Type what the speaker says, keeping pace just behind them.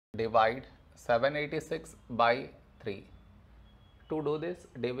divide 786 by 3. To do this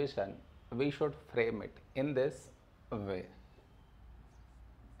division, we should frame it in this way.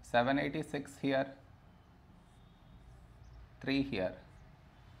 786 here, 3 here.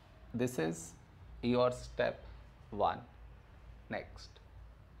 This is your step 1. Next,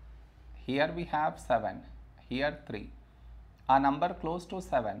 here we have 7, here 3. A number close to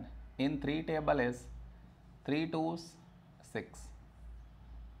 7 in 3 table is 3 2s 6.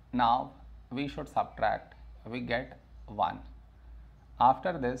 Now we should subtract, we get 1.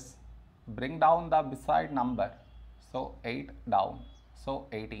 After this, bring down the beside number, so 8 down, so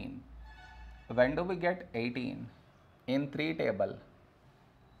 18. When do we get 18? In 3 table,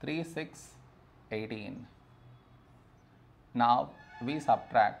 3 6 18. Now we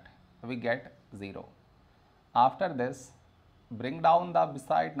subtract, we get 0. After this, bring down the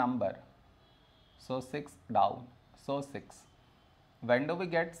beside number, so 6 down, so 6. When do we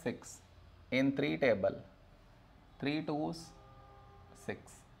get 6? In 3 table, 3 2s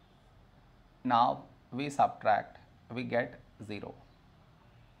 6. Now we subtract, we get 0.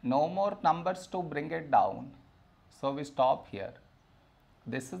 No more numbers to bring it down, so we stop here.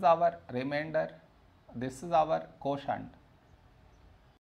 This is our remainder, this is our quotient.